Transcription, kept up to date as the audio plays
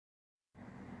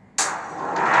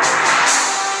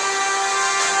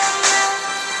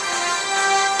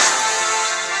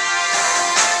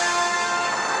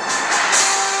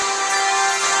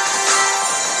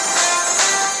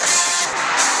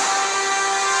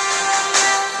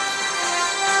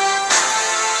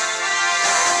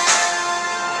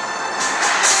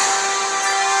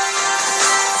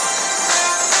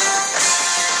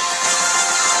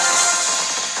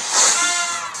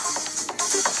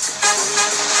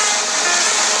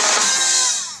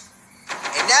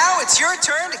It's your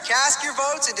turn to cast your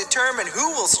votes and determine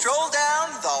who will stroll down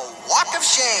the Walk of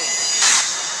Shame.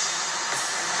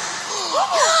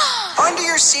 Under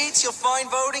your seats, you'll find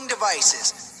voting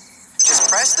devices. Just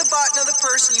press the button of the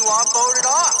person you want voted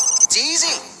off. It's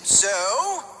easy.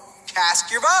 So,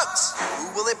 cast your votes.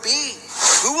 Who will it be?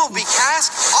 Who will be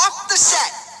cast off the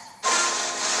set?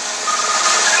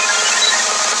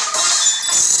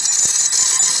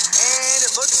 And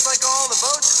it looks like all the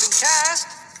votes have been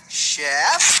cast.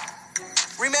 Chef?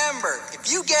 Remember,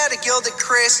 if you get a Gilded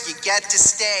Crisp, you get to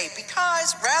stay,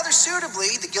 because, rather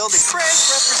suitably, the Gilded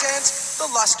Crisp represents the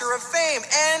luster of fame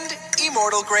and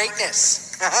immortal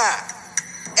greatness.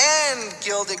 And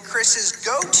Gilded Crisps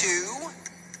go to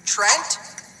Trent,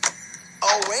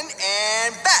 Owen,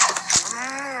 and Beth.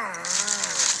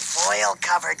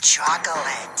 Foil-covered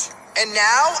chocolate. And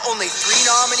now, only 3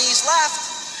 nominees left.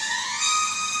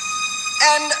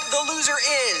 And the loser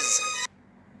is...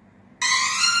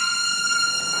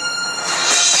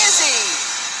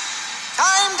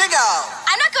 Time to go.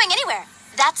 I'm not going anywhere.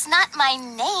 That's not my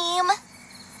name.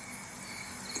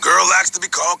 Girl likes to be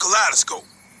called Kaleidoscope.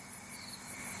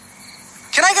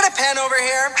 Can I get a pen over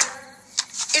here?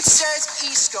 It says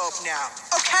E-scope now,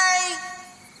 okay?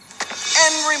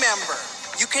 And remember,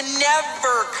 you can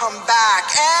never come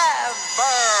back,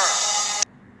 ever.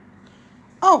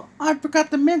 Oh, I forgot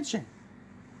to mention.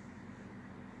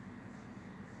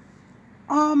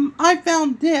 I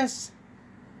found this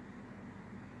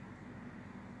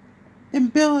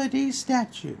ability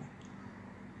statue.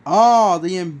 Oh,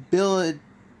 the ability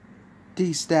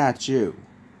statue.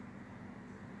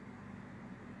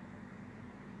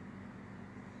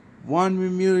 1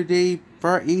 immunity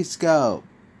for E-scope.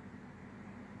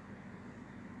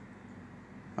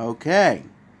 Okay.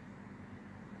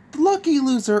 The lucky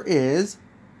loser is...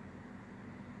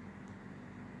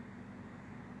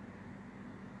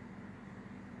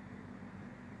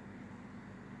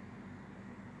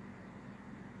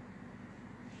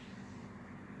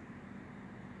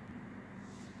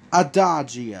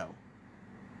 Adagio.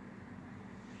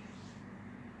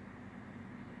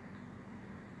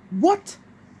 What?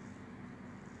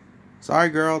 Sorry,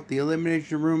 girl. The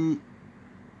elimination room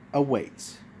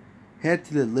awaits. Head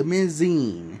to the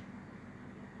limousine.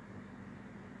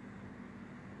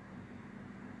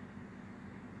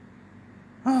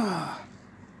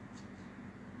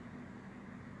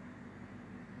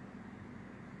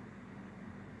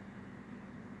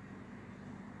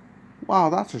 Wow,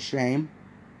 that's a shame.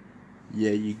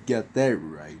 Yeah, you got that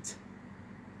right.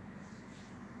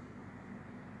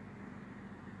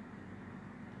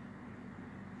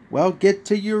 Well, get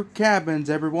to your cabins,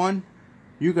 everyone.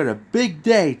 You got a big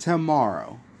day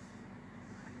tomorrow.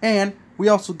 And we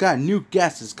also got new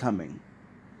guests coming.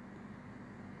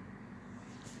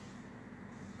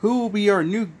 Who will be our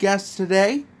new guests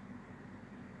today?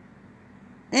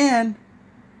 And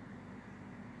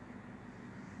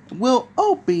will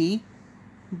Opie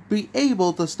be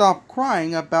able to stop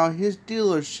crying about his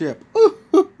dealership?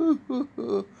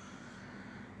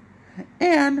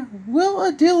 And will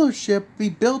a dealership be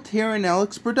built here in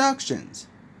Alex Productions?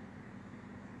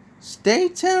 Stay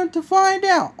tuned to find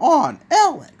out on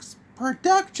Alex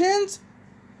Productions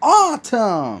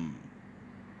Autumn.